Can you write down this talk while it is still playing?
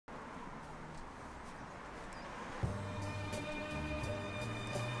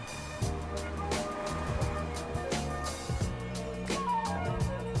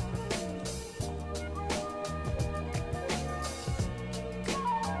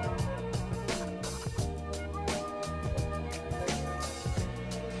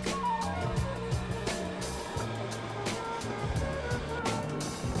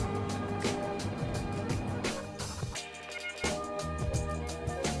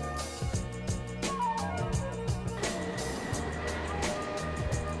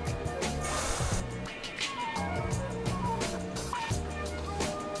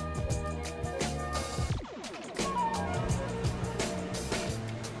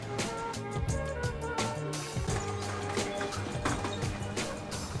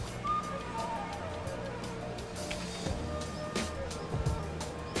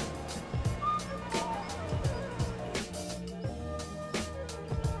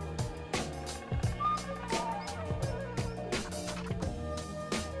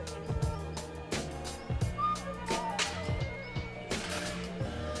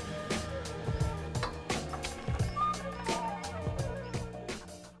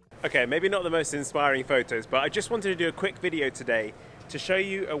Okay, maybe not the most inspiring photos, but I just wanted to do a quick video today to show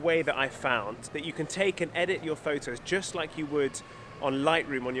you a way that I found that you can take and edit your photos just like you would on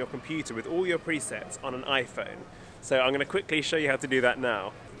Lightroom on your computer with all your presets on an iPhone. So I'm going to quickly show you how to do that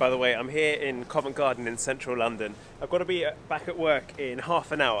now. By the way, I'm here in Covent Garden in central London. I've got to be back at work in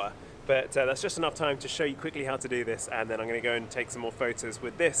half an hour, but that's just enough time to show you quickly how to do this, and then I'm going to go and take some more photos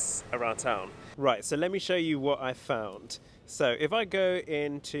with this around town. Right, so let me show you what I found. So if I go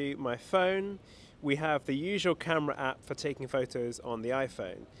into my phone, we have the usual camera app for taking photos on the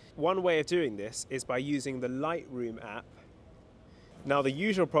iPhone. One way of doing this is by using the Lightroom app. Now, the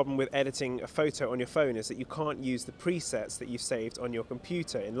usual problem with editing a photo on your phone is that you can't use the presets that you've saved on your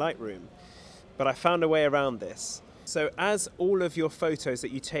computer in Lightroom. But I found a way around this. So as all of your photos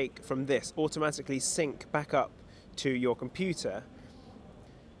that you take from this automatically sync back up to your computer,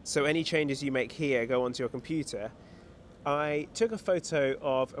 so any changes you make here go onto your computer, I took a photo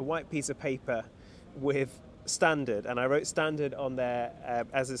of a white piece of paper with standard, and I wrote standard on there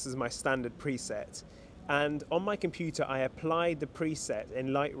as this is my standard preset. And on my computer, I applied the preset in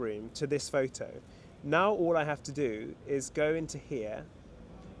Lightroom to this photo. Now all I have to do is go into here,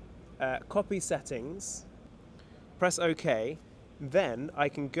 copy settings, press OK, then I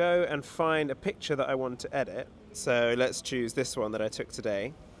can go and find a picture that I want to edit. So let's choose this one that I took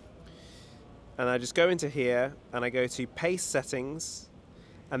today. And I just go into here and I go to paste settings,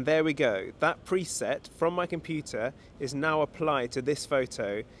 and there we go. That preset from my computer is now applied to this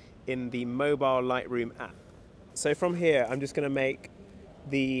photo in the mobile Lightroom app. So from here, I'm just going to make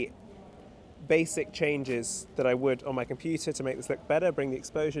the basic changes that I would on my computer to make this look better. Bring the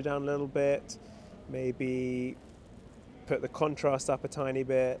exposure down a little bit, maybe put the contrast up a tiny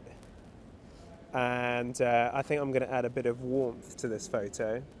bit, and I think I'm going to add a bit of warmth to this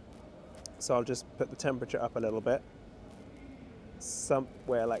photo. So I'll just put the temperature up a little bit,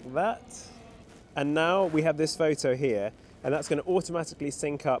 somewhere like that. And now we have this photo here, and that's going to automatically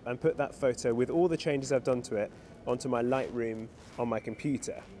sync up and put that photo with all the changes I've done to it onto my Lightroom on my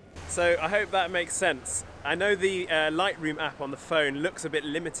computer. So I hope that makes sense. I know the Lightroom app on the phone looks a bit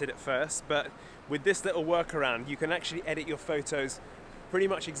limited at first, but with this little workaround, you can actually edit your photos pretty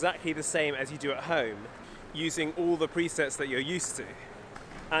much exactly the same as you do at home, using all the presets that you're used to.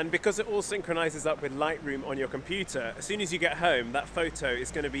 And because it all synchronizes up with Lightroom on your computer, as soon as you get home, that photo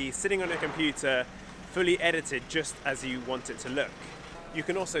is going to be sitting on your computer, fully edited just as you want it to look. You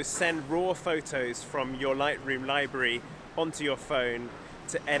can also send raw photos from your Lightroom library onto your phone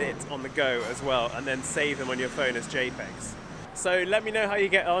to edit on the go as well, and then save them on your phone as JPEGs. So let me know how you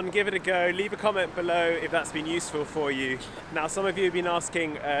get on, give it a go, leave a comment below if that's been useful for you. Now, some of you have been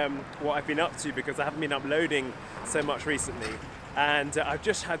asking what I've been up to because I haven't been uploading so much recently. And I've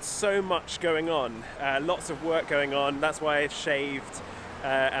just had so much going on, lots of work going on. That's why I've shaved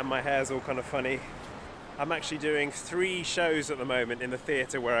and my hair's all kind of funny. I'm actually doing 3 shows at the moment in the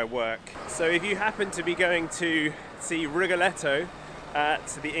theatre where I work. So if you happen to be going to see Rigoletto at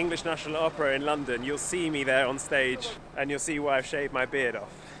the English National Opera in London, you'll see me there on stage, and you'll see why I've shaved my beard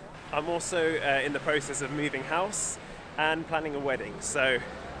off. I'm also in the process of moving house and planning a wedding. So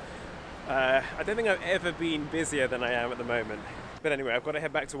I don't think I've ever been busier than I am at the moment. But anyway, I've got to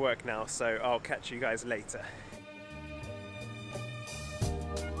head back to work now, so I'll catch you guys later.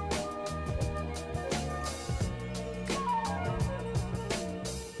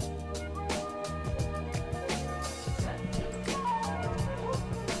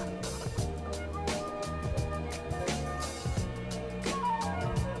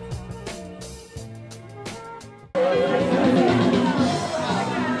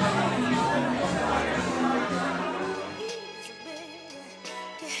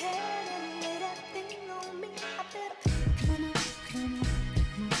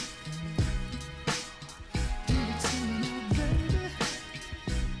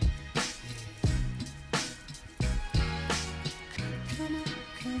 Come on.